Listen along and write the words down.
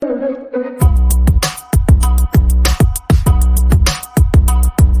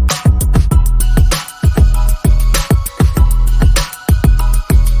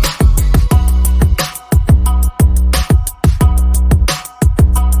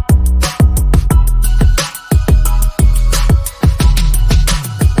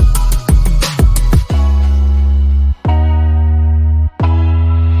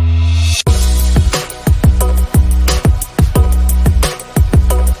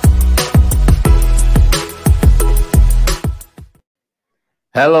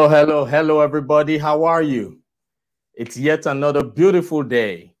Hello, hello, hello, everybody. How are you? It's yet another beautiful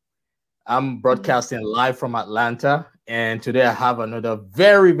day. I'm broadcasting live from Atlanta, and today I have another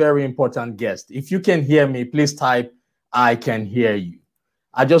very, very important guest. If you can hear me, please type I can hear you.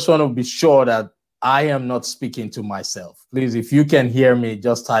 I just want to be sure that I am not speaking to myself. Please, if you can hear me,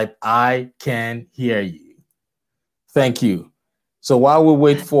 just type I can hear you. Thank you. So while we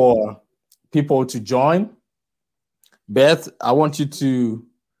wait for people to join, Beth, I want you to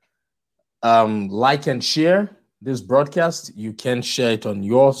like and share this broadcast. You can share it on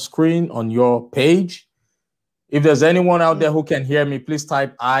your screen, on your page. If there's anyone out there who can hear me, please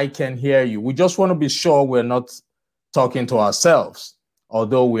type I can hear you. We just want to be sure we're not talking to ourselves,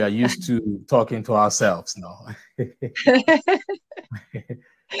 although we are used to talking to ourselves now.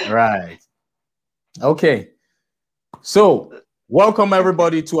 Right. Okay. So, welcome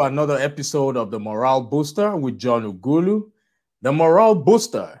everybody to another episode of the Morale Booster with John Ughulu. The Morale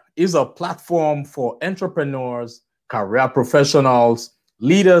Booster is a platform for entrepreneurs, career professionals,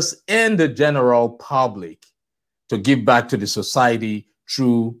 leaders, and the general public to give back to the society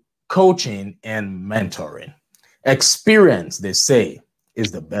through coaching and mentoring. Experience, they say,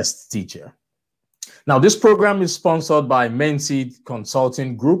 is the best teacher. Now, this program is sponsored by Mainseed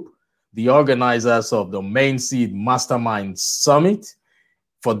Consulting Group, the organizers of the Mainseed Mastermind Summit.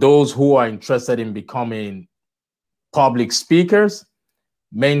 For those who are interested in becoming public speakers,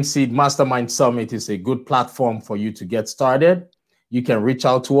 Mainseed Mastermind Summit is a good platform for you to get started. You can reach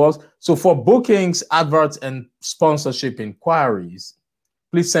out to us. So for bookings, adverts, and sponsorship inquiries,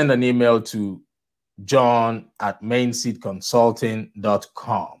 please send an email to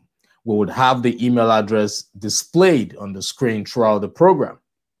john@mainseedconsulting.com. We would have the email address displayed on the screen throughout the program.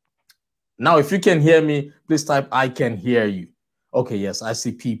 Now, if you can hear me, please type I can hear you. Okay, yes, I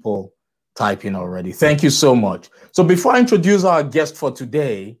see people typing already. Thank you so much. So before I introduce our guest for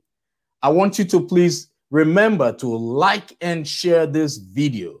today, I want you to please remember to like and share this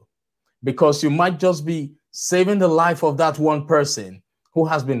video, because you might just be saving the life of that one person who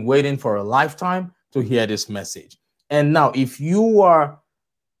has been waiting for a lifetime to hear this message. And now, if you are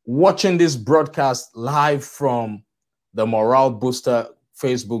watching this broadcast live from the Morale Booster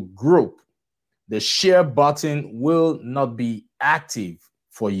Facebook group, the share button will not be active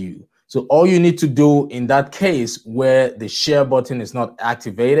for you. So all you need to do in that case where the share button is not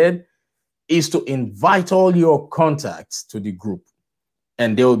activated is to invite all your contacts to the group,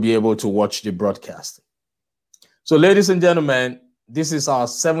 and they will be able to watch the broadcast. So, ladies and gentlemen, this is our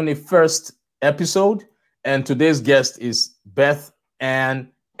 71st episode, and today's guest is Beth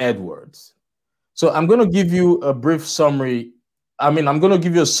Ann Edwards. So I'm going to give you a brief summary. I'm going to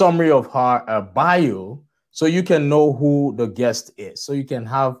give you a summary of her bio so you can know who the guest is, so you can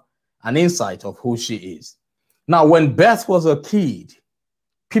have an insight of who she is. Now, when Beth was a kid,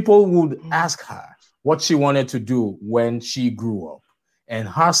 people would ask her what she wanted to do when she grew up. And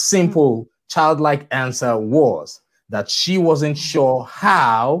her simple childlike answer was that she wasn't sure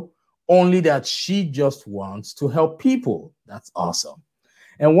how, only that she just wants to help people. That's awesome.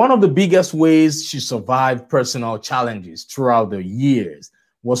 And one of the biggest ways she survived personal challenges throughout the years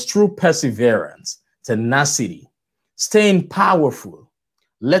was through perseverance, tenacity, staying powerful,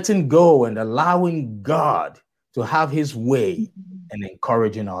 letting go and allowing God to have his way, and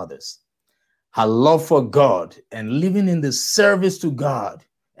encouraging others. Her love for God and living in the service to God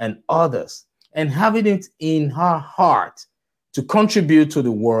and others, and having it in her heart to contribute to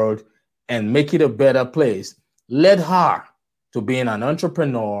the world and make it a better place, led her to being an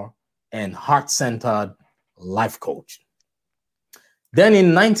entrepreneur and heart-centered life coach. Then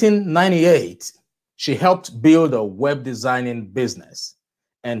in 1998, she helped build a web designing business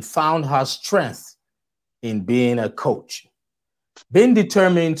and found her strength in being a coach. Being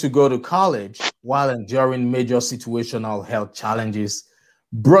determined to go to college while enduring major situational health challenges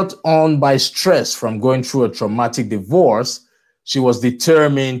brought on by stress from going through a traumatic divorce, she was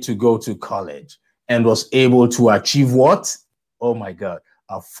determined to go to college and was able to achieve what? Oh my God,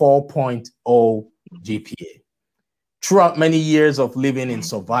 a 4.0 GPA. Throughout many years of living in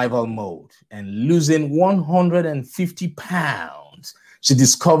survival mode and losing 150 pounds, she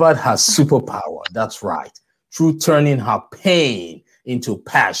discovered her superpower. That's right, through turning her pain into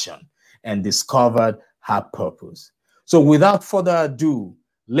passion and discovered her purpose. So, without further ado,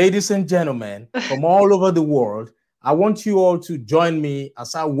 ladies and gentlemen from all over the world, I want you all to join me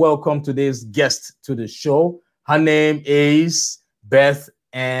as I welcome today's guest to the show. Her name is Beth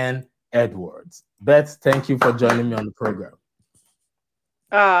Ann Edwards. Beth, thank you for joining me on the program.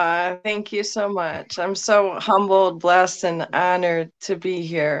 Thank you so much. I'm so humbled, blessed, and honored to be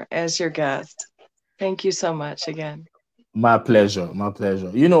here as your guest. Thank you so much again. My pleasure. My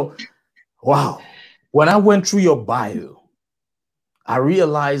pleasure. Wow. When I went through your bio, I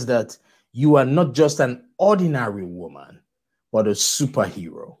realized that you are not just an ordinary woman, but a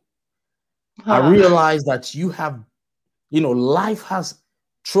superhero. I Huh. realized that life has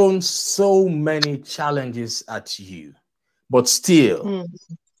thrown so many challenges at you, but still, Mm.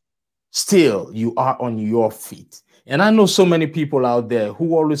 still you are on your feet. And I know so many people out there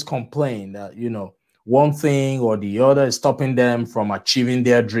who always complain that, one thing or the other is stopping them from achieving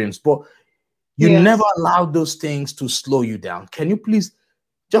their dreams, but you never Yes. allow those things to slow you down. Can you please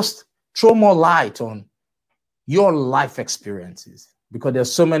just throw more light on your life experiences? Because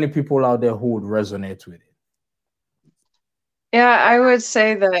there's so many people out there who would resonate with it. Yeah, I would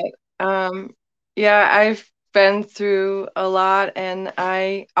say that, yeah, I've been through a lot, and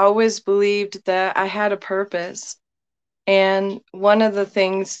I always believed that I had a purpose. And one of the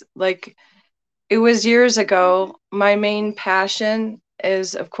things, like, it was years ago, my main passion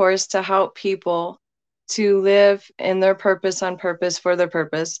is, of course, to help people to live in their purpose, on purpose, for their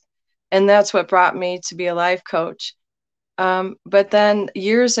purpose. And that's what brought me to be a life coach. But then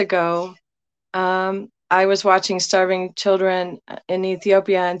years ago, I was watching starving children in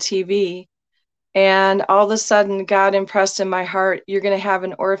Ethiopia on TV, and all of a sudden, God impressed in my heart, you're going to have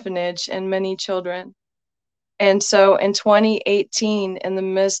an orphanage and many children. And so in 2018, in the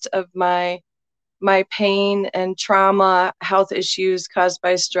midst of my pain and trauma, health issues caused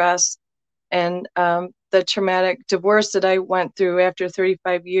by stress, and the traumatic divorce that I went through after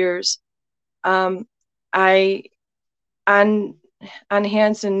 35 years, um, I on on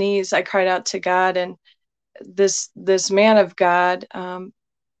hands and knees, I cried out to God, and this man of God,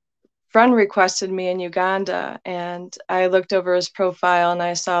 friend requested me in Uganda, and I looked over his profile and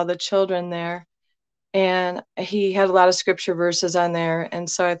I saw the children there, and he had a lot of scripture verses on there, and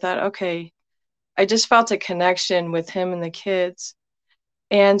so I thought, okay, I just felt a connection with him and the kids.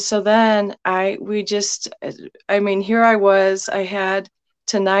 And so then I mean, here I was, I had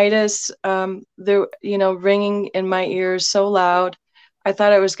tinnitus, ringing in my ears so loud. I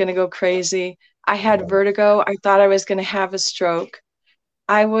thought I was going to go crazy. I had vertigo. I thought I was going to have a stroke.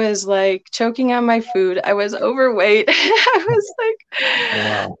 I was like choking on my food. I was overweight.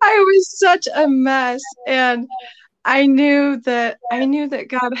 Wow. I was such a mess. And I knew that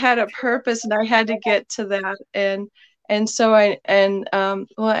God had a purpose, and I had to get to that. And so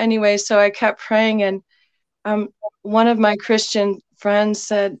well, anyway, so I kept praying, and um one of my Christian friends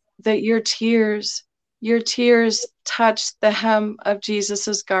said that your tears touched the hem of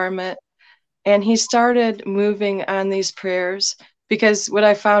Jesus's garment. And he started moving on these prayers, because what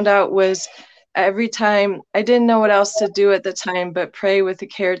I found out was, every time, I didn't know what else to do at the time but pray with the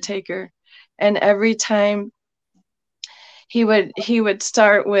caretaker. And every time he would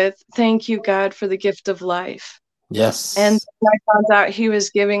start with, thank you, God, for the gift of life. And Yes. I found out he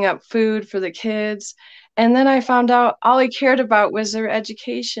was giving up food for the kids. And then I found out all he cared about was their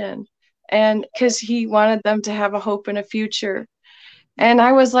education, and because he wanted them to have a hope and a future. And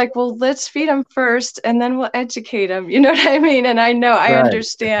I was like, well, let's feed them first and then we'll educate them. You know what I mean? And I Right.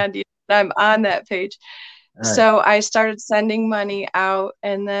 understand, I'm on that page. Right. So I started sending money out,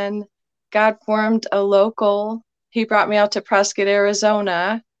 and then God formed a local. He brought me out to Prescott,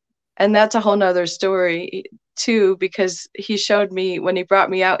 Arizona. And that's a whole nother story too, because he showed me, when he brought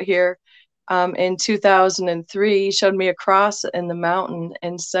me out here, in 2003, he showed me a cross in the mountain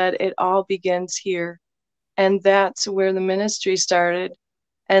and said, it all begins here. And that's where the ministry started.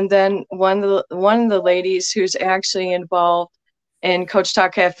 And then one of the ladies who's actually involved in Coach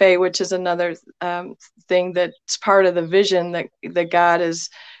Talk Cafe, which is another thing that's part of the vision that God has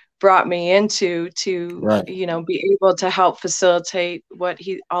brought me into, to Right. be able to help facilitate what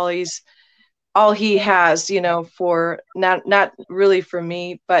he has, for not really for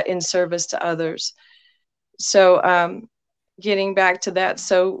me, but in service to others. So getting back to that,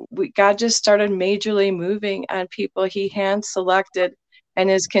 so God just started majorly moving on people he hand selected, and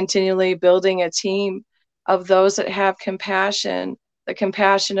is continually building a team of those that have compassion, the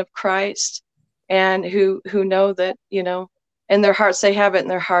compassion of Christ, and who know that, in their hearts, they have it in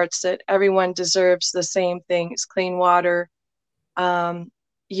their hearts that everyone deserves the same things: clean water, um,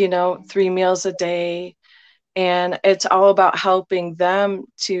 3 meals a day. And it's all about helping them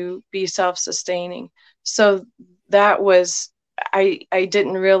to be self-sustaining. So that was, I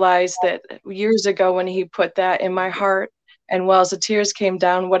didn't realize that years ago, when he put that in my heart, and wells of tears came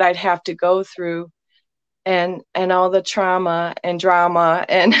down, what I'd have to go through, and all the trauma and drama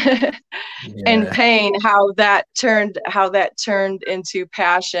and and Yeah. pain, how that turned into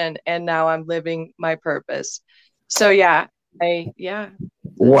passion, and now I'm living my purpose. So yeah, that's kind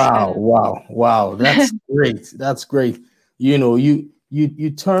Wow. of. Wow. Wow. That's great. That's great.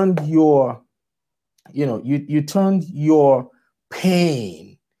 you turned your you turned your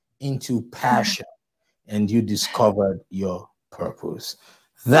pain into passion, and you discovered your purpose.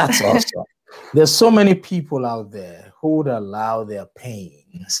 That's awesome. There's so many people out there who would allow their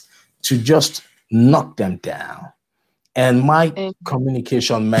pains to just knock them down. And my And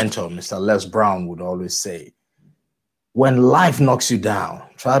communication mentor, Mr. Les Brown, would always say, when life knocks you down,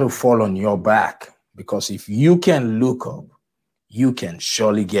 try to fall on your back, because if you can look up, you can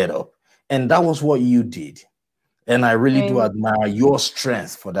surely get up. And that was what you did. And I really do thank, admire your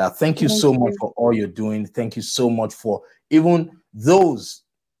strength for that. Thank you thank so much you. for all you're doing. Thank you so much for even those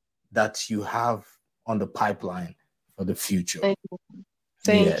that you have on the pipeline for the future. Thank,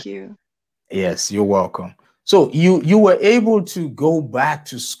 Yeah. thank you. Yes, you're welcome. So you were able to go back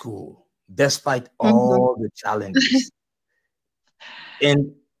to school despite Mhm. all the challenges.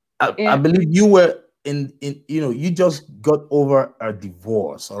 And I Yeah, believe you were you just got over a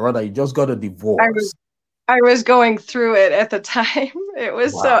divorce, or rather you just got a I was divorce. I was going through it at the time. It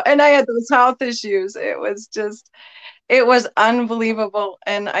was so, Wow. and I had those health issues. It was just, it was unbelievable.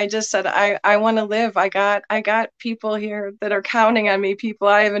 And I just said, I want to live. I got people here that are counting on me, people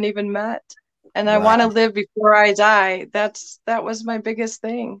I haven't even met. And I Right. want to live before I die. That was my biggest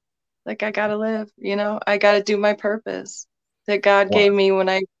thing. Like I gotta live, I gotta do my purpose that God Wow. gave me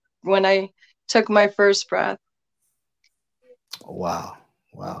when I took my first breath. Wow.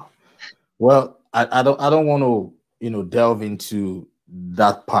 Wow. Well, I don't want to, delve into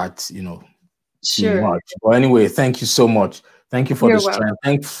that part, too Sure. much. But anyway, thank you so much. Thank you for the You're welcome.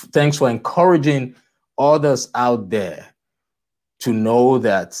 strength. Thanks for encouraging others out there to know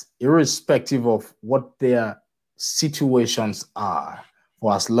that irrespective of what their situations are,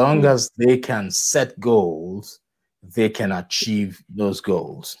 for as long Mm, as they can set goals, they can achieve those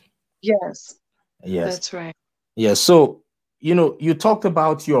goals. yes, Yes. that's right. Yes. So, you talked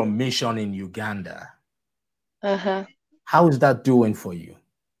about your mission in Uganda. Uh-huh. How is that doing for you?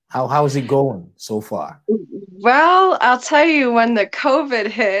 How is it going so far? Well, I'll tell you when the COVID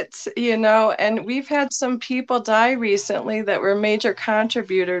hit, and we've had some people die recently that were major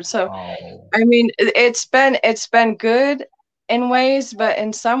contributors. So, Oh, I mean, it's been good in ways, but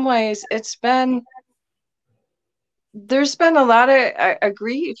in some ways there's been a lot of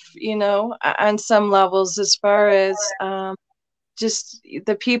grief, on some levels as far as just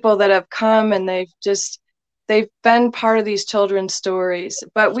the people that have come and they've been part of these children's stories.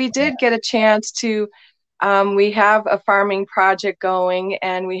 But we did get a chance to we have a farming project going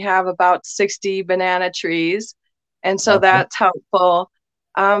and we have about 60 banana trees. And so okay. that's helpful.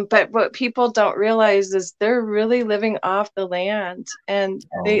 But what people don't realize is they're really living off the land and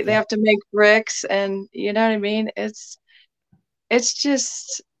they Okay. have to make bricks and you know what I mean? It's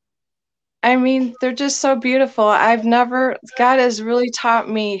just, I mean, they're just so beautiful. God has really taught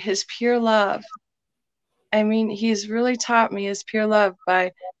me his pure love. I mean, he's really taught me his pure love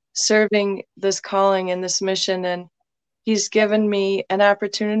by serving this calling and this mission. And he's given me an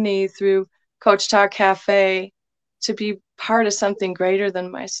opportunity through Coach Talk Cafe to be part of something greater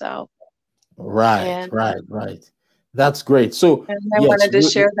than myself. Right, And, right, right. That's great. So, and I yes, wanted to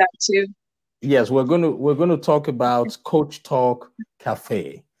share that too. yes, we're going to talk about Coach Talk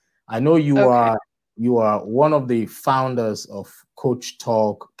Cafe. I know you Okay. are you are one of the founders of Coach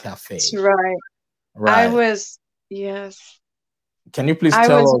Talk That's Cafe. right. I Right. was, yes, Can you please I was,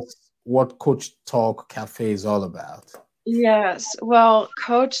 tell us what Coach Talk Cafe is all about? yes. Well,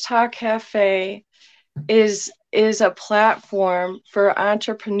 Coach Talk Cafe is a platform for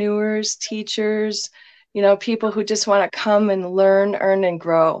entrepreneurs, teachers, people who just want to come and learn, earn, and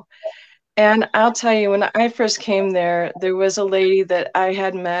grow. And I'll tell you, when I first came there, there was a lady that I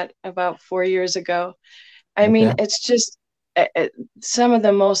had met about 4 years ago. I Okay. mean, it's just some of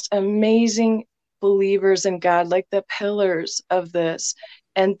the most amazing believers in God, like the pillars of this,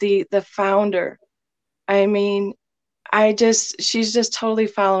 and the founder. I mean, she's just totally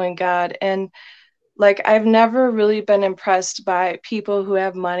following God, and like I've never really been impressed by people who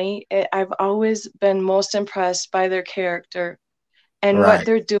have money. I've always been most impressed by their character and what Right.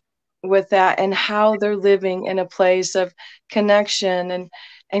 they're doing with that and how they're living in a place of connection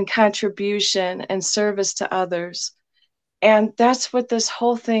and contribution and service to others. And that's what this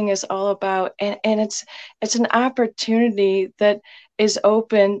whole thing is all about. And it's an opportunity that is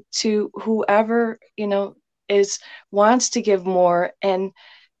open to whoever, is wants to give more and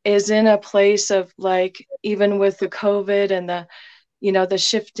is in a place of like even with the COVID and the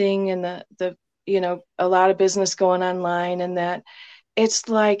shifting and the a lot of business going online and that it's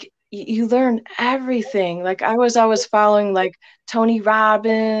like you learn everything. Like I was always following like Tony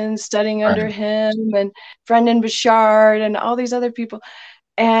Robbins, studying under Right. him, and Brendan Bouchard and all these other people.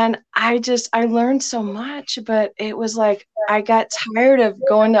 And I learned so much, but it was like I got tired of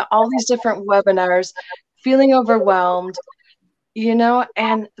going to all these different webinars, feeling overwhelmed,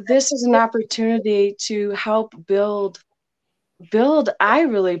 and this is an opportunity to help build, I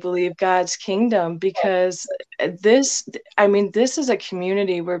really believe, God's kingdom, because this is a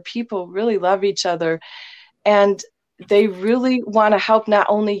community where people really love each other, and they really want to help not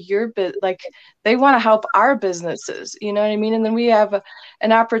only like they want to help our businesses, you know what I mean? And then we have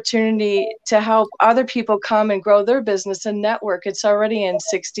an opportunity to help other people come and grow their business and network. It's already in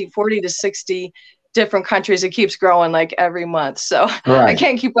 40 to 60 different countries. It keeps growing like every month. So I Right.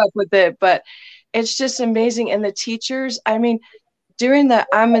 can't keep up with it, but it's just amazing. And the teachers, I mean,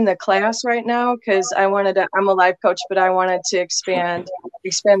 I'm in the class right now because I'm a life coach, but I wanted to expand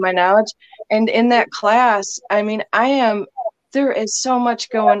my knowledge. And in that class, I mean, there is so much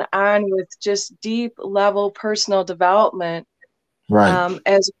going on with just deep level personal development, Right.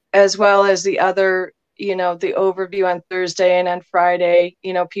 as well as the other, the overview on Thursday and on Friday,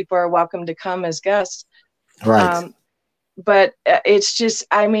 people are welcome to come as guests. Right. Um, but it's just,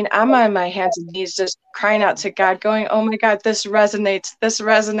 I mean, I'm on my hands and knees just crying out to God, going, oh my God, this resonates,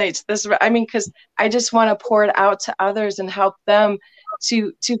 I mean, because I just want to pour it out to others and help them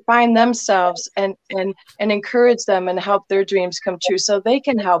to find themselves, and encourage them and help their dreams come true so they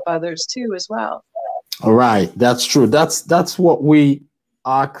can help others too as well. All right. That's true. That's what we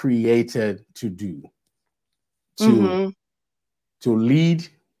are created to do. To Mm-hmm. to lead,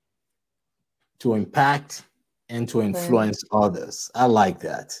 to impact, and to influence others. I like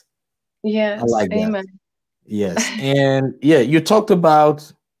that. I Yes, like that. amen. Yes. And yeah, you talked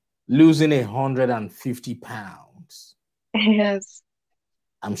about losing 150 pounds. Yes.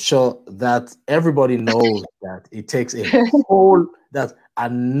 I'm sure that everybody knows that it takes that's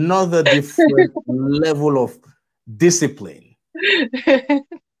another different level of discipline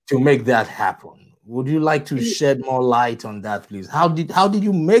to make that happen. Would you like to shed more light on that, please? How did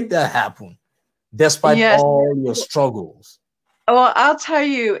you make that happen despite Yes. all your struggles? Well, I'll tell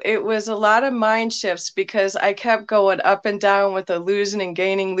you, it was a lot of mind shifts because I kept going up and down with the losing and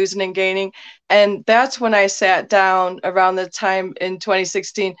gaining, losing and gaining. And that's when I sat down around the time in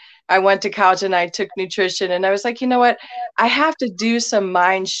 2016. I went to college and I took nutrition, and I was like, you know what? I have to do some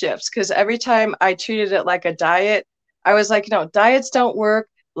mind shifts, because every time I treated it like a diet, I was like, diets don't work.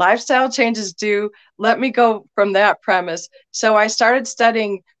 Lifestyle changes do. Let me go from that premise. So I started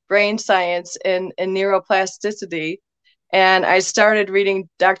studying brain science and neuroplasticity, and I started reading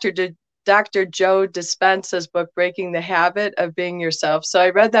Dr. Joe Dispenza's book, Breaking the Habit of Being Yourself. So I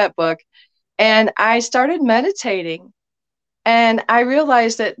read that book and I started meditating. And I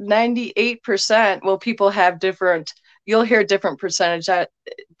realized that 98%, well, people have you'll hear different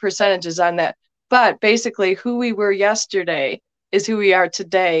percentages on that. But basically, who we were yesterday is who we are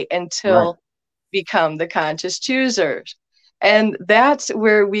today Right. until become the conscious choosers. And that's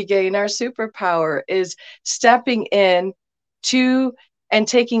where we gain our superpower, is stepping in to and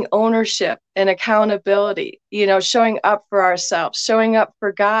taking ownership and accountability, showing up for ourselves, showing up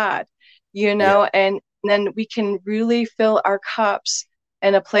for God, Yeah. and then we can really fill our cups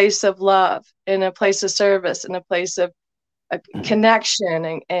in a place of love, in a place of service, in a place of a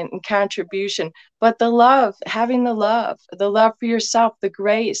connection and contribution. But having the love for yourself, the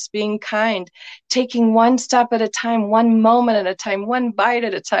grace, being kind, taking one step at a time, one moment at a time, one bite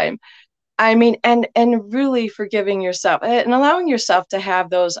at a time. I mean, and really forgiving yourself and allowing yourself to have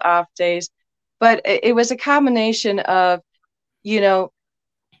those off days. But it was a combination of, you know,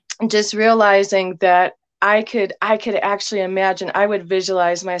 just realizing that I could actually imagine. I would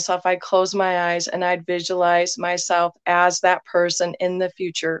visualize myself. I'd close my eyes and I'd visualize myself as that person in the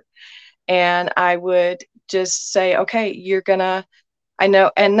future. And I would just say, okay, I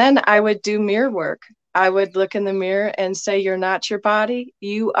know. And then I would do mirror work. I would look in the mirror and say, you're not your body.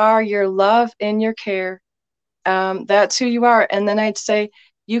 You are your love and your care. That's who you are. And then I'd say,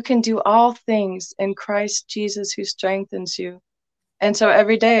 you can do all things in Christ Jesus who strengthens you. And so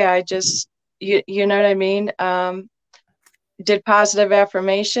every day I just, you know what I mean? Did positive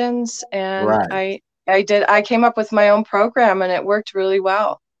affirmations, and Right. I came up with my own program, and it worked really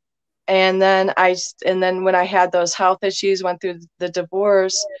well. And then when I had those health issues, went through the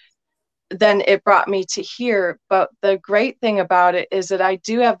divorce, then it brought me to here. But the great thing about it is that I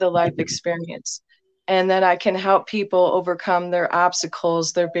do have the life experience, and that I can help people overcome their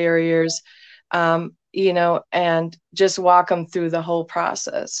obstacles, their barriers, and just walk them through the whole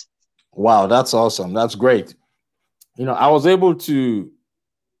process. Wow, that's awesome. That's great. I was able to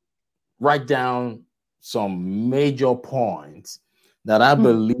write down some major points that I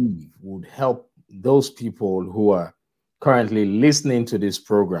believe would help those people who are currently listening to this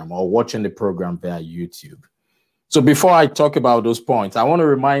program or watching the program via YouTube. So before I talk about those points, I want to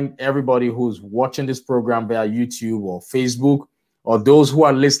remind everybody who's watching this program via YouTube or Facebook, or those who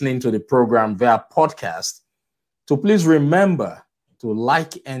are listening to the program via podcast, to please remember to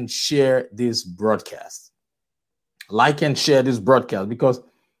like and share this broadcast. Like and share this broadcast, because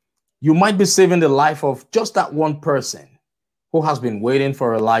you might be saving the life of just that one person who has been waiting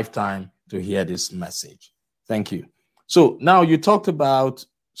for a lifetime to hear this message. Thank you. So now you talked about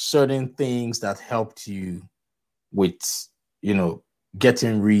certain things that helped you with,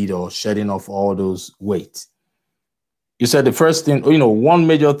 getting rid or shedding off all those weight. You said the first thing, one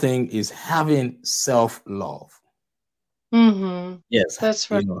major thing is having self-love. Yes, That's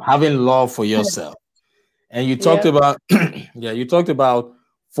right. having love for yourself. And you talked about, you talked about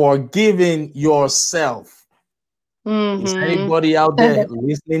forgiving yourself. Is anybody out there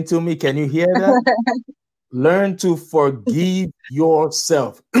listening to me? Can you hear that? Learn to forgive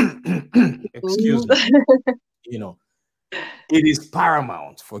yourself. Excuse me. It is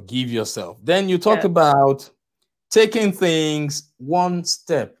paramount. Forgive yourself. Then you talk about taking things one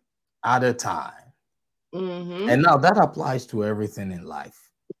step at a time. And now that applies to everything in life.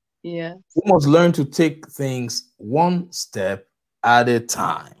 Yeah. We must learn to take things one step at a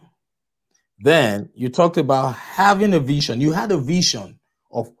time. Then you talked about having a vision. You had a vision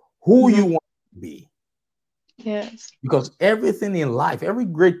of who you want to be. Yes. Because everything in life, every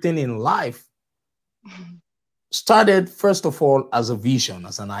great thing in life started, first of all, as a vision,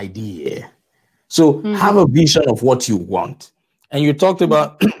 as an idea. So have a vision of what you want. And you talked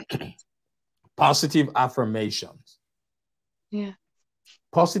about positive affirmations. Yeah.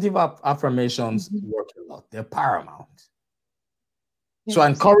 Positive affirmations work a lot. They're paramount. Yes. So I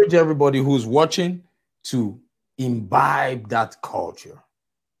encourage everybody who's watching to imbibe that culture.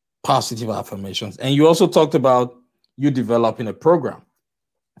 Positive affirmations. And you also talked about you developing a program.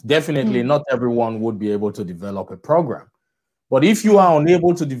 Definitely not everyone would be able to develop a program. But if you are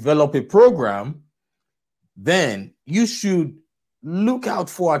unable to develop a program, then you should look out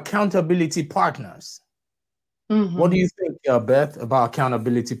for accountability partners. What do you think, Beth, about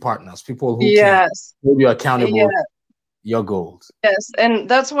accountability partners? People who can hold you accountable to your goals. Yes, and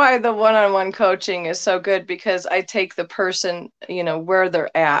that's why the one-on-one coaching is so good, because I take the person, where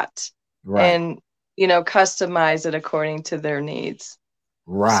they're at, and customize it according to their needs.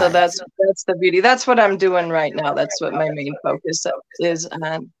 Right. So that's the beauty. That's what I'm doing right now. That's what my main focus is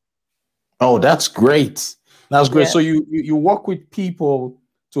on. Oh, that's great. That's great. So you work with people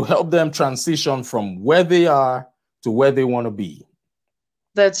to help them transition from where they are to where they want to be.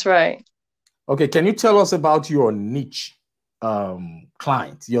 That's right. Okay, can you tell us about your niche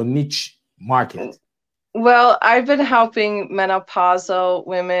client, your niche market? Well, I've been helping menopausal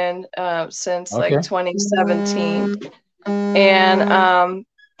women since like 2017. And,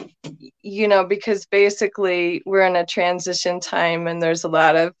 because basically we're in a transition time and there's a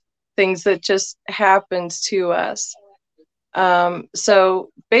lot of things that just happens to us.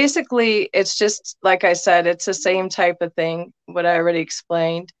 So basically it's just, like I said, it's the same type of thing, what I already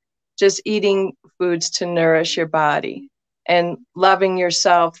explained, just eating foods to nourish your body and loving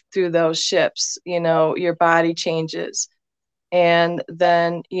yourself through those shifts. Your body changes, and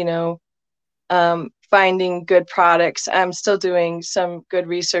then, finding good products. I'm still doing some good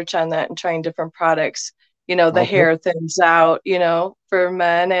research on that and trying different products. The hair thins out, for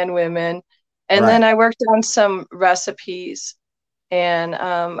men and women. And then I worked on some recipes, and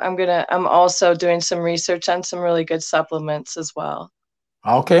I'm also doing some research on some really good supplements as well.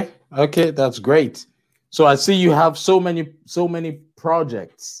 Okay, that's great. So I see you have so many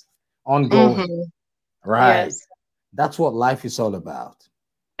projects ongoing. Right. Yes. That's what life is all about.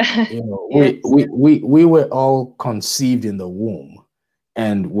 We were all conceived in the womb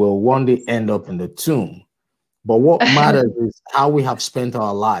and will one day end up in the tomb. But what matters is how we have spent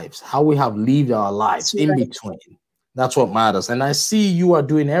our lives, how we have lived our lives in between. That's what matters. And I see you are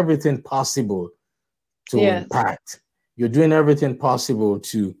doing everything possible to impact. You're doing everything possible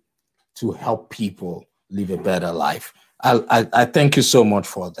to help people live a better life. I thank you so much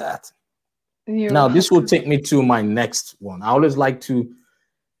for that. Now, this will take me to my next one. I always like to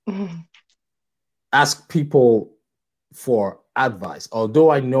ask people for advice. Although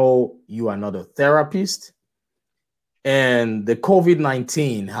I know you are not a therapist, and the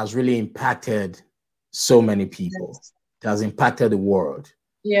COVID-19 has really impacted so many people. It has impacted the world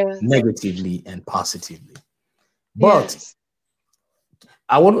negatively and positively. But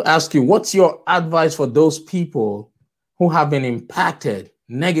I want to ask you, what's your advice for those people who have been impacted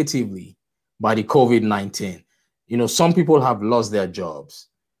negatively by the COVID-19. Some people have lost their jobs.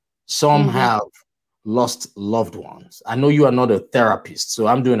 Some Mm-hmm. have lost loved ones. I know you are not a therapist, so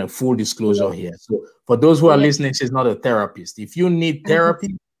I'm doing a full disclosure here. So for those who are Yeah. listening, she's not a therapist. If you need Mhm.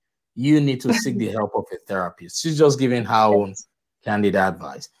 therapy, you need to seek the help of a therapist. She's just giving her own Yes. candid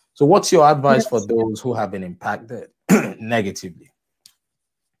advice. So what's your advice for Yes. those who have been impacted negatively?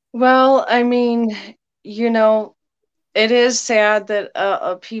 Well, I mean, you know, it is sad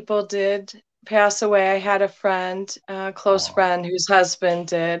that people did pass away. I had a friend, a close Oh, friend, whose husband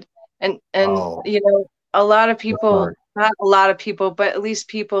did, and oh, a lot of so people, sorry. not a lot of people, but at least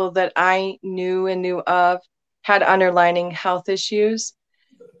people that I knew and knew of, had underlying health issues.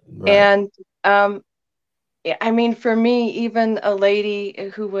 Right. And um, I mean, for me, even a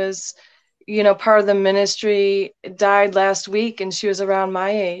lady who was, part of the ministry died last week, and she was around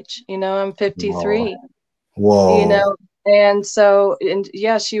my age. I'm Whoa. 53. you Whoa. know and so, and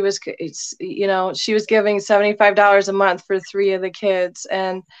yeah, she was giving $75 a month for three of the kids.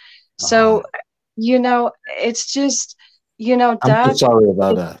 And so, Um, it's just, I'm so death. sorry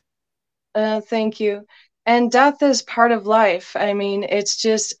about that. Thank you. And death is part of life. I mean, it's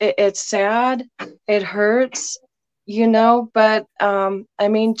just, it's sad, it hurts, but I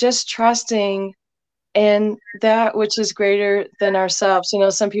mean, just trusting in that which is greater than ourselves.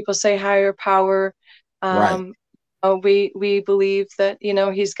 Some people say higher power. Right. um we believe that,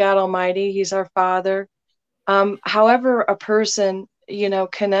 he's God Almighty, he's our Father. However a person,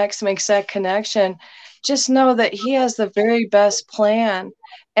 makes that connection, just know that he has the very best plan,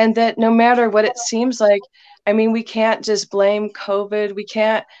 and that no matter what it seems like, I mean, we can't just blame COVID. We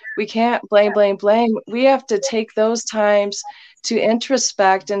can't blame. We have to take those times to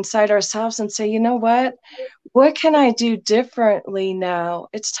introspect inside ourselves and say, what can I do differently now?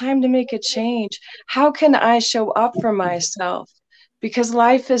 It's time to make a change. How can I show up for myself? Because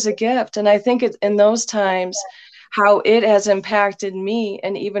life is a gift. And I think it's in those times how it has impacted me.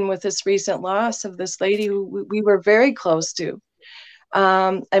 And even with this recent loss of this lady who we were very close to.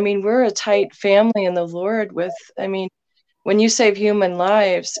 I mean, we're a tight family in the Lord I mean, when you save human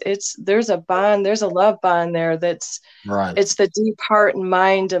lives, there's a bond, there's a love bond there Right. it's the deep heart and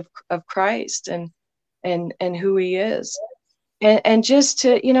mind of Christ, and who he is. And just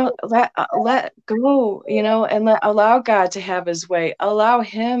to, let go, and allow God to have his way, allow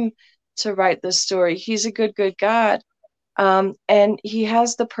him to write the story. He's a good God. And he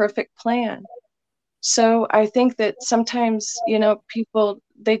has the perfect plan. So I think that sometimes, people,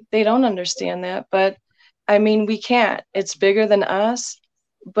 they don't understand that, but I mean, we can't. It's bigger than us.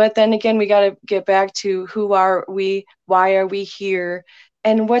 But then again, we got to get back to who are we? Why are we here?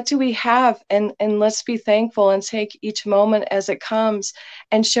 And what do we have? And let's be thankful and take each moment as it comes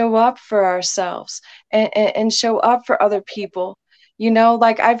and show up for ourselves, and show up for other people.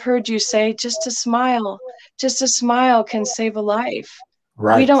 Like I've heard you say, just a smile can save a life. we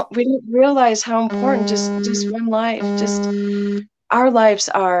Right. don't we don't realize how important just one life, just our lives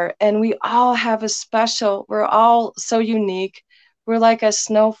are. And we all have a special, we're all so unique. We're like a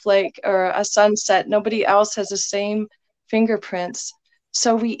snowflake or a sunset. Nobody else has the same fingerprints.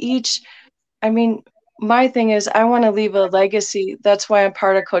 So we each, I mean, my thing is I want to leave a legacy. That's why I'm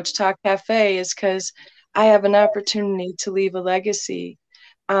part of Coach Talk Cafe, is because I have an opportunity to leave a legacy.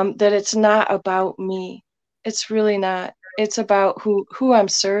 That it's not about me. It's really not. It's about who I'm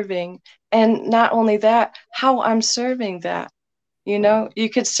serving, and not only that, how I'm serving that. You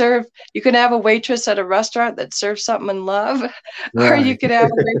could have a waitress at a restaurant that serves something in love, or you Right. could have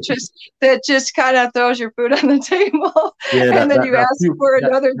a waitress that just kind of throws your food on the table, Yeah, and that then that you that ask puked for that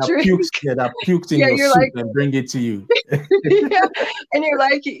another that drink. pukes yeah that puked in Yeah, your you're soup like, and bring it to you. yeah, and you're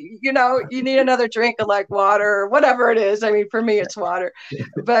like, you need another drink of like water or whatever it is. I mean, for me, it's water,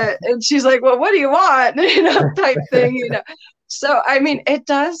 and she's like, well, what do you want? Type thing. So, I mean, it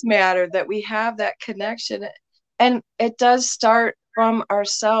does matter that we have that connection, and it does start from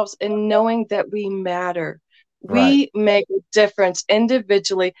ourselves and knowing that we matter. Right. We make a difference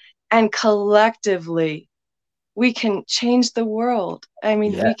individually and collectively. We can change the world. I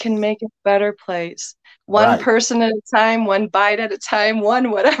mean, we can Yes. make it a better place. One Right. person at a time, one bite at a time,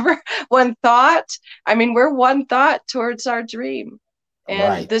 one whatever, one thought. I mean, we're one thought towards our dream. And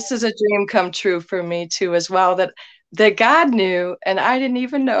Right. this is a dream come true for me too, as well, that God knew and I didn't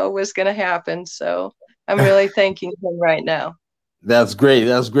even know was going to happen. So I'm really thanking him right now. That's great.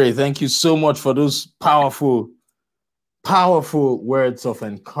 That's great. Thank you so much for those powerful, powerful words of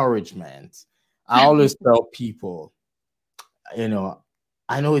encouragement. I always tell people, you know,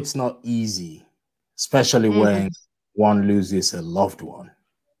 I know it's not easy, especially Hmm. when one loses a loved one.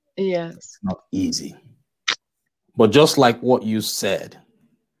 Yes. It's not easy. But just like what you said,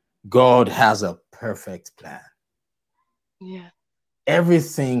 God has a perfect plan. Yeah.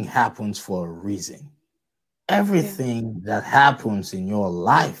 Everything happens for a reason. Yeah. Everything that happens in your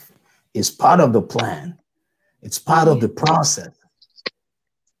life is part of the plan. It's part of Yeah. the process.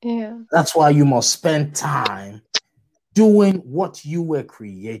 Yeah. That's why you must spend time doing what you were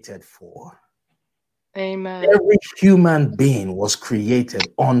created for. Amen. Every human being was created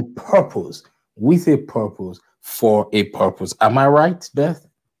on purpose, with a purpose, for a purpose. Am I right, Beth?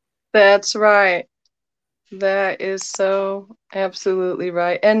 That's right. That is so absolutely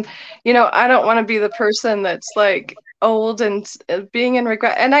right. And, I don't want to be the person that's like old and being in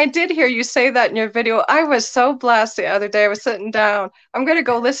regret. And I did hear you say that in your video. I was so blessed the other day. I was sitting down. I'm going to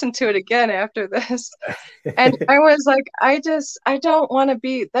go listen to it again after this. And I was like, I don't want to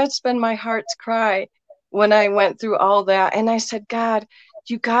be, that's been my heart's cry when I went through all that. And I said, God,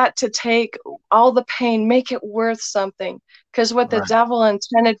 you got to take all the pain, make it worth something. Because what the Right, devil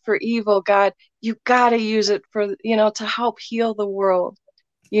intended for evil, God, you got to use it for, to help heal the world.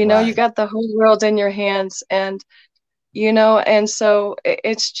 You right. got the whole world in your hands. And so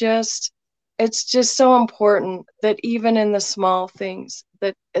it's just so important that even in the small things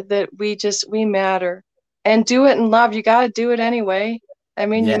that we matter and do it in love. You got to do it anyway. I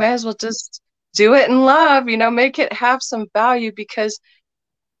mean, you Yeah, may as well just do it in love, make it have some value because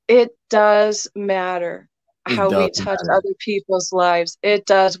it does matter it how does we touch matter. other people's lives. It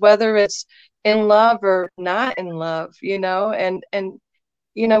does, whether it's in love or not in love, and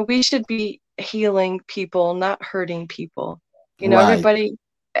we should be healing people, not hurting people. Right. Everybody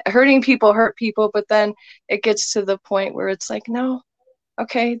hurting people hurt people, but then it gets to the point where it's like, no,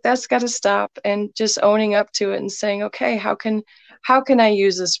 okay, that's got to stop, and just owning up to it and saying, okay, how can I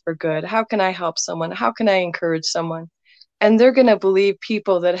use this for good? How can I help someone? How can I encourage someone? And they're going to believe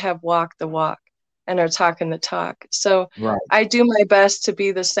people that have walked the walk and are talking the talk. So Right. I do my best to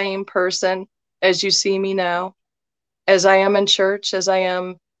be the same person as you see me now, as I am in church, as I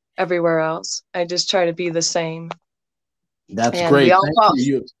am everywhere else. I just try to be the same. That's And we great. all Thank fall,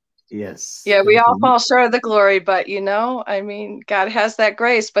 you. Yes. yeah, we Thank all you. fall short of the glory, but I mean, God has that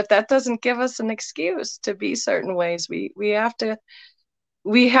grace, but that doesn't give us an excuse to be certain ways. We have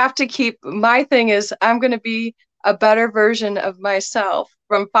to keep, my thing is I'm going to be a better version of myself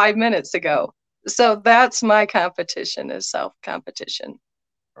from 5 minutes ago. So that's my competition, is self competition.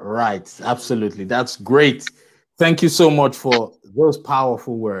 Right. Absolutely. That's great. Thank you so much for those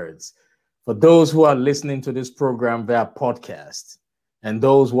powerful words. For those who are listening to this program via podcast and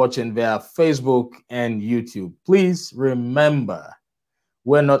those watching via Facebook and YouTube, please remember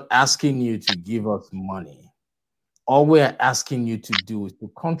we're not asking you to give us money. All we're asking you to do is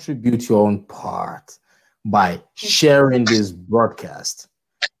to contribute your own part by sharing this broadcast.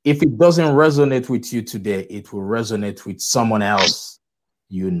 If it doesn't resonate with you today, it will resonate with someone else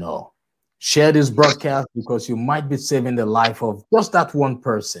you know. Share this broadcast because you might be saving the life of just that one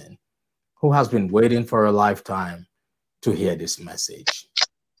person who has been waiting for a lifetime to hear this message.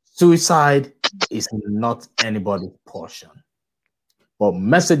 Suicide is not anybody's portion, but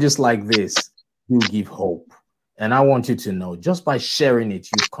messages like this do give hope. And I want you to know just by sharing it,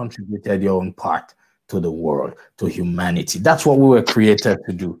 you've contributed your own part to the world, to humanity. That's what we were created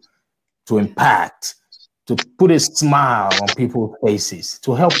to do, to impact, to put a smile on people's faces,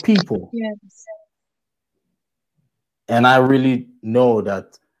 to help people. Yes. And I really know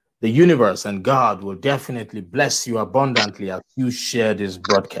that the universe and God will definitely bless you abundantly as you share this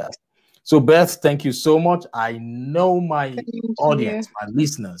broadcast. So, Beth, thank you so much. I know my Thank you. audience, my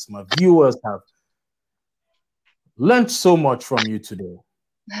listeners, my viewers have learned so much from you today.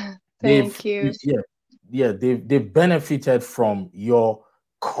 They've, Thank you. they've benefited from your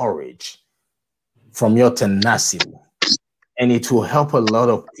courage, from your tenacity, and it will help a lot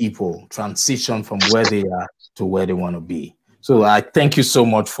of people transition from where they are to where they want to be. So I thank you so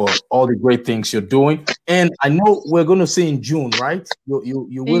much for all the great things you're doing. And I know we're going to see in June, right? You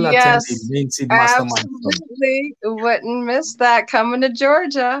will attend the Yes, Main Seed Mastermind Summit. absolutely. Wouldn't miss that coming to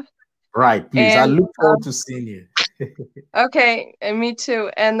Georgia. Right, please. I And look forward to seeing you. okay, and me too.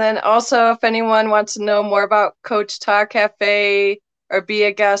 And then also, if anyone wants to know more about Coach Talk Cafe or be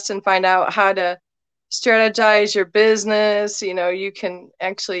a guest and find out how to strategize your business, you can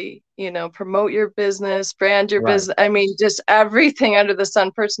actually, promote your business, brand your Right. business. I mean, just everything under the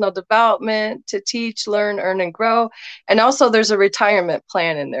sun, personal development to teach, learn, earn, and grow. And also, there's a retirement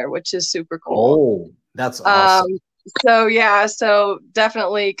plan in there, which is super cool. Oh, that's Um, awesome. so yeah, so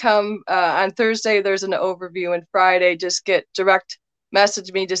definitely come on Thursday. There's an overview, and Friday, just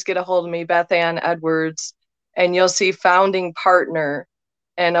message me, just get a hold of me, Beth Ann Edwards, and you'll see founding partner,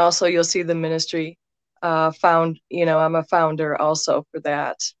 and also you'll see the ministry. I'm a founder also for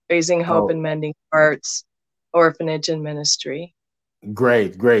that, Raising Hope Oh, and Mending Hearts Orphanage and Ministry.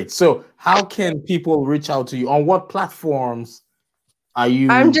 great, great. So, how can people reach out to you? On what platforms are I'm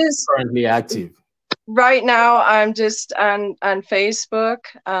you just currently active? right now. I'm just on Facebook,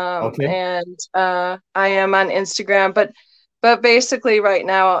 Okay. and I am on Instagram, but basically right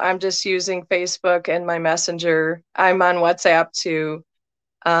now I'm just using Facebook and my Messenger. I'm on WhatsApp too.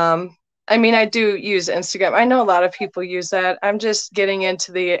 Um, I mean, I do use Instagram. I know a lot of people use that. I'm just getting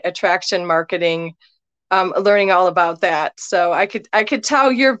into the attraction marketing, learning all about that. So I could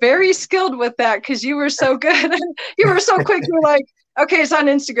tell you're very skilled with that because you were so good. You were so quick. You're like, okay, it's on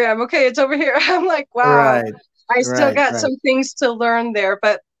Instagram. Okay, it's over here. I'm like, wow, Right, I still right, got right, some things to learn there,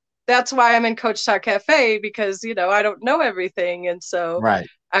 but that's why I'm in Coach Talk Cafe, because I don't know everything, and so right.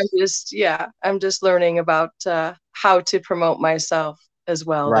 I'm just learning about how to promote myself as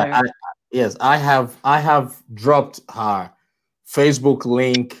well Right. there. Yes, I have dropped her Facebook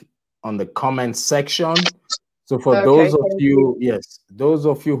link on the comment section. So for Okay, those of thank you. you, yes, those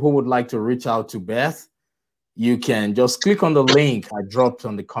of you who would like to reach out to Beth, you can just click on the link I dropped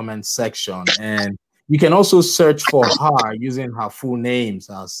on the comment section, and you can also search for her using her full names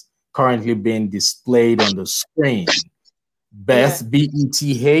as currently being displayed on the screen. Yeah. Beth,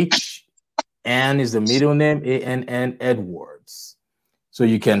 Beth, Ann is the middle name, Ann Edwards. So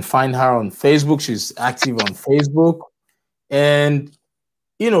you can find her on Facebook. She's active on Facebook. And,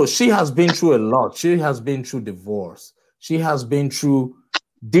 she has been through a lot. She has been through divorce. She has been through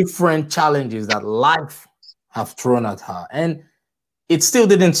different challenges that life have thrown at her. And it still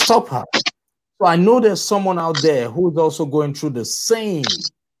didn't stop her. So I know there's someone out there who's also going through the same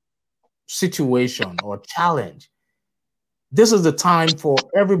situation or challenge. This is the time for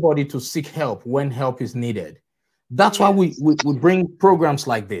everybody to seek help when help is needed. That's why we, Yes. we, we bring programs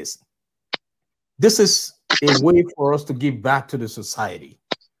like this. This is a way for us to give back to the society.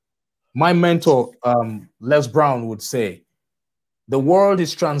 My mentor, Les Brown, would say, the world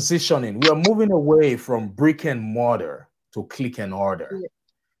is transitioning. We are moving away from brick and mortar to click and order.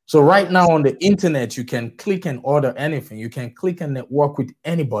 So right now Yes. on the internet, you can click and order anything. You can click and network with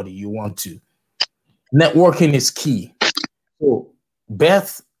anybody you want to. Networking is key. So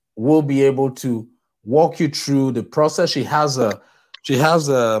Beth will be able to walk you through the process. She has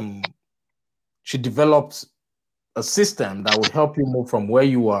she developed a system that would help you move from where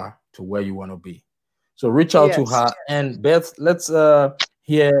you are to where you want to be. So reach out to Yes. her. And Beth, let's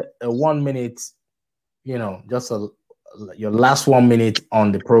hear a 1 minute, just your last 1 minute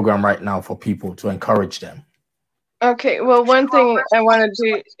on the program right now for people to encourage them. Okay. Well, one thing I wanted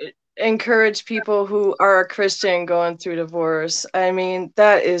to encourage people who are a Christian going through divorce. I mean,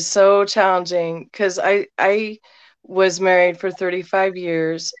 that is so challenging because I was married for 35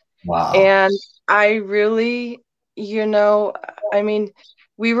 years, Wow. and I really, you know, I mean,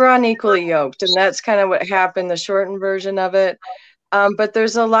 we were unequally yoked, and that's kind of what happened, the shortened version of it. But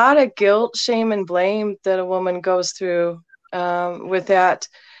there's a lot of guilt, shame, and blame that a woman goes through with that.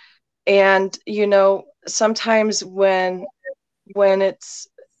 And sometimes when it's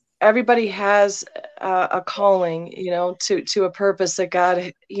everybody has a calling, to a purpose that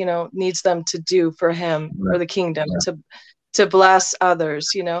God, needs them to do for Him, for Right, the kingdom, right, to bless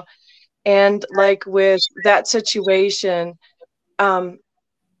others. And like with that situation, um,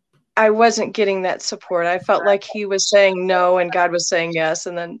 I wasn't getting that support. I felt like He was saying no and God was saying yes.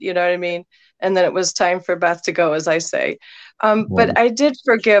 And then, you know what I mean? And then it was time for Beth to go, as I say. But right, I did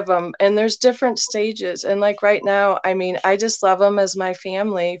forgive him. And there's different stages. And like right now, I mean, I just love him as my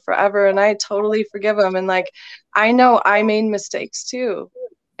family forever. And I totally forgive him. And like, I know I made mistakes too.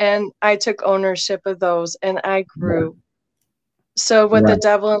 And I took ownership of those and I grew. So what the right,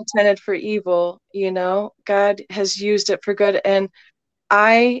 devil intended for evil, God has used it for good. And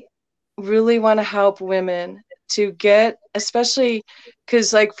I really want to help women to get, especially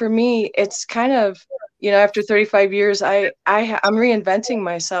because like for me it's kind of, after 35 years I'm reinventing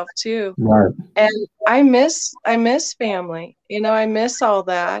myself too. right, And I miss family, I miss all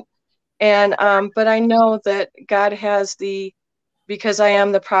that. And but I know that God has because I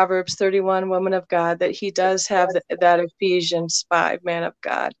am the Proverbs 31 woman of God, that He does have that Ephesians 5 man of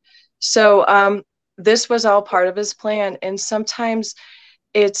God. So this was all part of His plan. And sometimes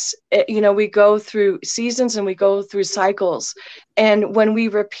we go through seasons and we go through cycles, and when we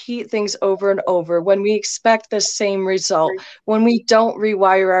repeat things over and over, when we expect the same result, when we don't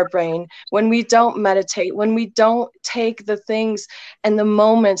rewire our brain, when we don't meditate, when we don't take the things and the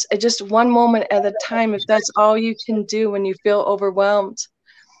moments, just one moment at a time, if that's all you can do when you feel overwhelmed,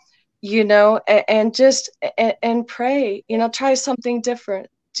 and just and pray, try something different.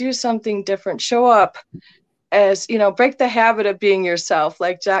 do something different. Show up as, break the habit of being yourself,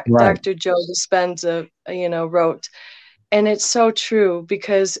 like Right. Dr. Joe Dispenza, wrote. And it's so true,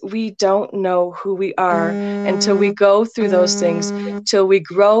 because we don't know who we are until we go through those things, till we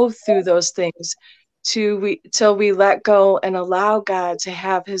grow through those things, till we let go and allow God to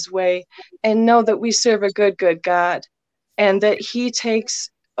have his way, and know that we serve a good, good God, and that he takes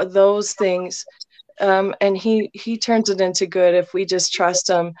those things, and he turns it into good if we just trust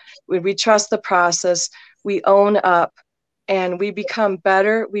him. We trust the process, we own up, and we become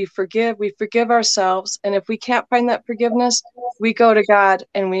better. We forgive ourselves, and if we can't find that forgiveness, we go to God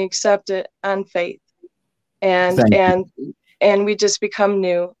and we accept it on faith, and Thank you. and and we just become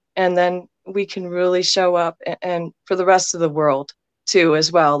new, and then we can really show up, and for the rest of the world too,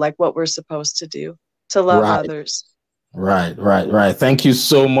 as well, like what we're supposed to do, to love Right. others. Right. Thank you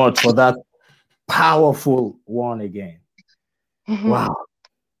so much for that powerful one again. Mhm. Wow.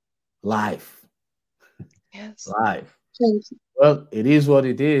 Life. Yes. Life. Thank you. Well, it is what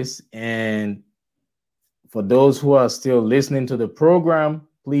it is. And for those who are still listening to the program,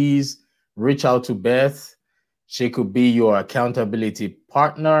 please reach out to Beth. She could be your accountability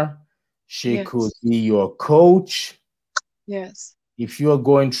partner. She could Yes. be your coach. Yes. If you're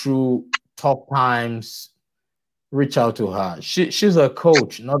going through tough times, reach out to her. She's a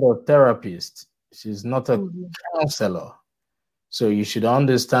coach, not a therapist. She's not a Mhm. counselor. So you should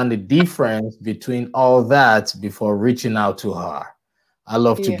understand the difference between all that before reaching out to her. I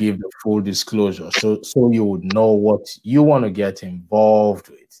love to Yeah. give the full disclosure so you would know what you want to get involved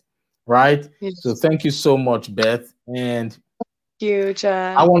with. Right? So Yes. thank you so much, Beth. And Thank you, I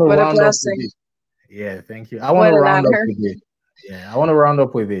John. want to What a round up with blessing. this. Yeah, thank you. I want to What an round up honor. with this. Yeah, I want to round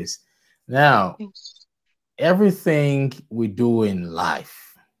up with this. Now, everything we do in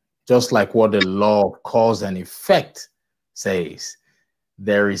life, just like what the law of cause and effect says,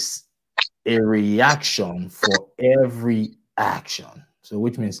 there is a reaction for every action. So,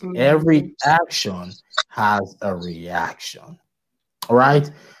 which means Mhm. every action has a reaction. All right.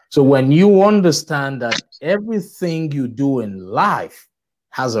 So, when you understand that everything you do in life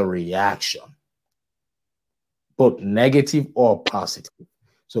has a reaction, both negative or positive.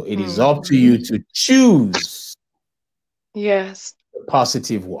 So, it is up to Mhm. you to choose Yes. the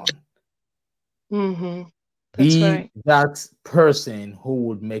positive one. That's Be right. that person who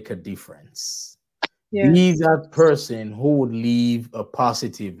would make a difference. Be Yes. that person who would leave a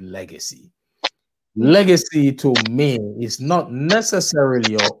positive legacy. Yes. Legacy to me is not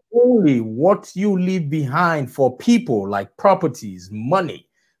necessarily or only what you leave behind for people like properties, money.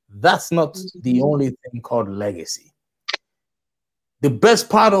 That's not the Mhm. only thing called legacy. The best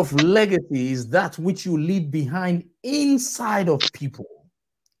part of legacy is that which you leave behind inside of people,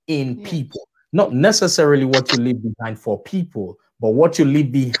 in Yes. people. Not necessarily what you leave behind for people, but what you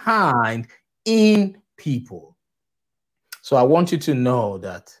leave behind in people. So I want you to know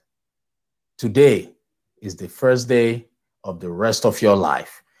that today is the first day of the rest of your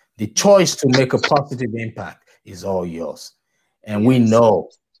life. The choice to make a positive impact is all yours. And Yes.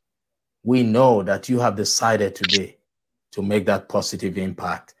 we know that you have decided today to make that positive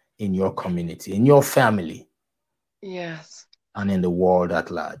impact in your community, in your family, Yes. and in the world at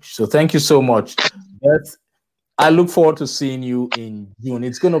large. So thank you so much, Beth. I look forward to seeing you in June.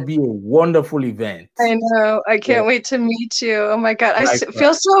 It's going to be a wonderful event. I know. I Yeah, can't wait to meet you. Oh my God. Feel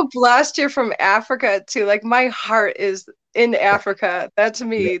likewise. so blessed you're from Africa too. Like my heart is in Africa. That's Yeah,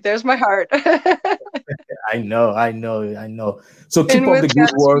 me. There's my heart. I know. So keep And up the with good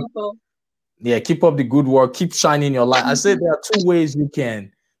God's work. people. Yeah, keep up the good work. Keep shining your light. I said Mhm. there are two ways you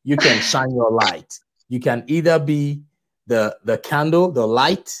can shine your light. You can either be the candle, the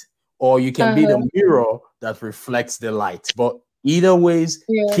light, or you can be Uh-huh. the mirror that reflects the light. But either ways,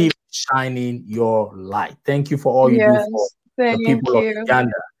 Yeah. keep shining your light. Thank you for all you do for Yes. the Thank people of you.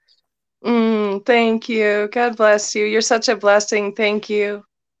 Uganda. Thank you. God bless you. You're such a blessing. Thank you.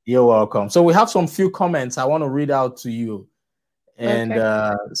 You're welcome. So we have some few comments I want to read out to you, and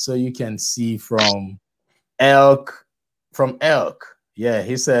Okay. so you can see Elk. From Elk, yeah,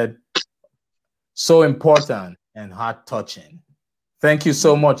 he said so important and heart touching. Thank you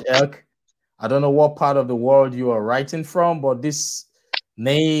so much, Elk. I don't know what part of the world you are writing from, but this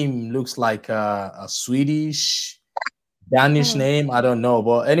name looks like a Swedish, Danish Oh, name. I don't know,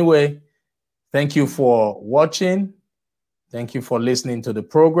 but anyway, thank you for watching. Thank you for listening to the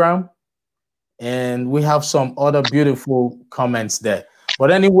program. And we have some other beautiful comments there.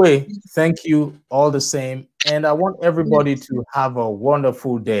 But anyway, thank you all the same. And I want everybody yes. to have a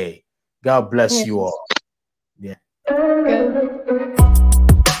wonderful day. God bless you Yes. all. Yeah. Good.